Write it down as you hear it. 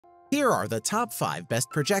Here are the top 5 best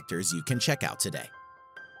projectors you can check out today.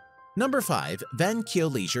 Number 5. VANKYO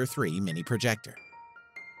Leisure 3 Mini Projector.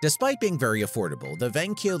 Despite being very affordable, the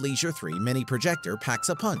VANKYO Leisure 3 Mini Projector packs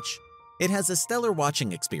a punch. It has a stellar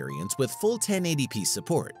watching experience with full 1080p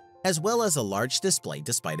support, as well as a large display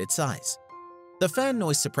despite its size. The fan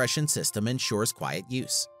noise suppression system ensures quiet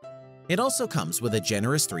use. It also comes with a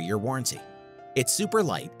generous 3-year warranty. It's super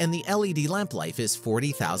light and the LED lamp life is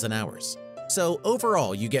 40,000 hours. So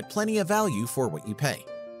overall, you get plenty of value for what you pay.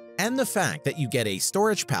 And the fact that you get a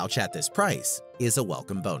storage pouch at this price is a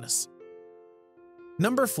welcome bonus.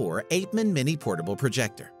 Number 4. APEMAN Mini Portable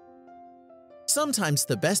Projector. Sometimes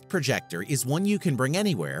the best projector is one you can bring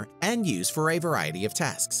anywhere and use for a variety of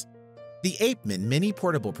tasks. The APEMAN Mini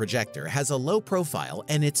Portable Projector has a low profile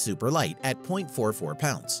and it's super light at 0.44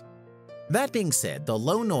 pounds. That being said, the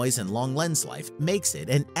low noise and long lens life makes it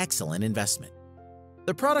an excellent investment.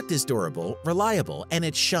 The product is durable, reliable, and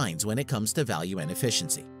it shines when it comes to value and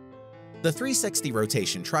efficiency. The 360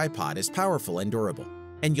 rotation tripod is powerful and durable,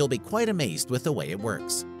 and you'll be quite amazed with the way it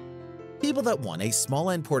works. People that want a small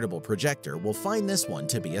and portable projector will find this one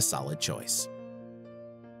to be a solid choice.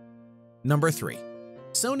 Number 3.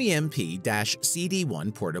 Sony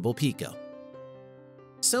MP-CD1 Portable Pico.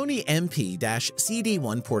 Sony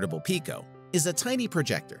MP-CD1 Portable Pico is a tiny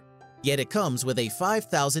projector, yet it comes with a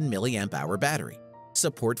 5,000 mAh battery,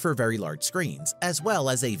 support for very large screens, as well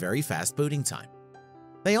as a very fast booting time.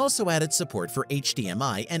 They also added support for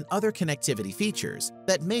HDMI and other connectivity features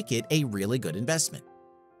that make it a really good investment.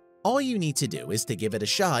 All you need to do is to give it a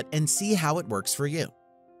shot and see how it works for you.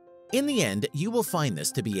 In the end, you will find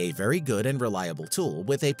this to be a very good and reliable tool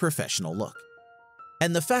with a professional look.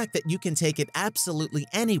 And the fact that you can take it absolutely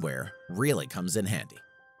anywhere really comes in handy.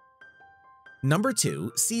 Number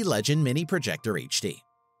 2. Sealegend Mini Projector HD.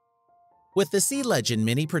 With the Sealegend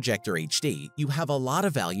Mini Projector HD, you have a lot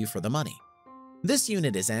of value for the money. This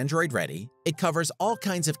unit is Android ready, it covers all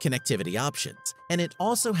kinds of connectivity options, and it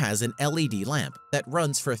also has an LED lamp that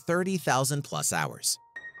runs for 30,000 plus hours.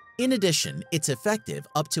 In addition, it's effective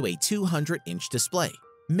up to a 200-inch display,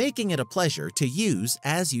 making it a pleasure to use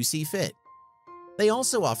as you see fit. They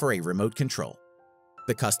also offer a remote control.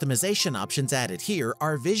 The customization options added here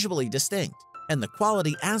are visually distinct, and the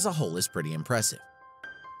quality as a whole is pretty impressive.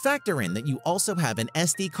 Factor in that you also have an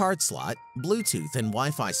SD card slot, Bluetooth, and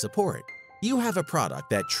Wi-Fi support. You have a product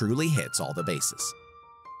that truly hits all the bases.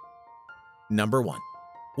 Number 1.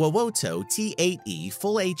 WOWOTO T8E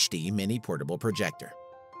Full HD Mini Portable Projector.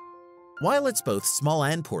 While it's both small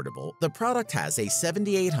and portable, the product has a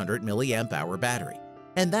 7,800 mAh battery,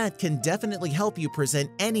 and that can definitely help you present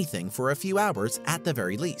anything for a few hours at the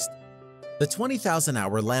very least. The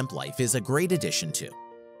 20,000-hour lamp life is a great addition too.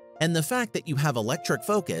 And the fact that you have electric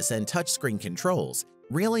focus and touchscreen controls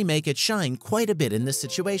really make it shine quite a bit in this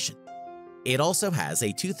situation. It also has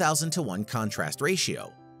a 2000:1 contrast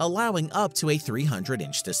ratio, allowing up to a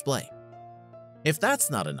 300-inch display. If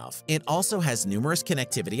that's not enough, it also has numerous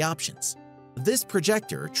connectivity options. This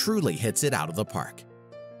projector truly hits it out of the park.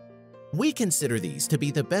 We consider these to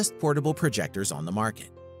be the best portable projectors on the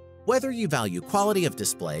market. Whether you value quality of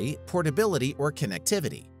display, portability, or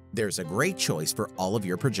connectivity, there's a great choice for all of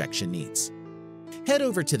your projection needs. Head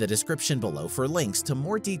over to the description below for links to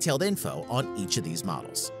more detailed info on each of these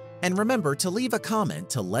models. And remember to leave a comment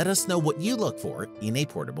to let us know what you look for in a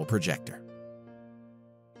portable projector.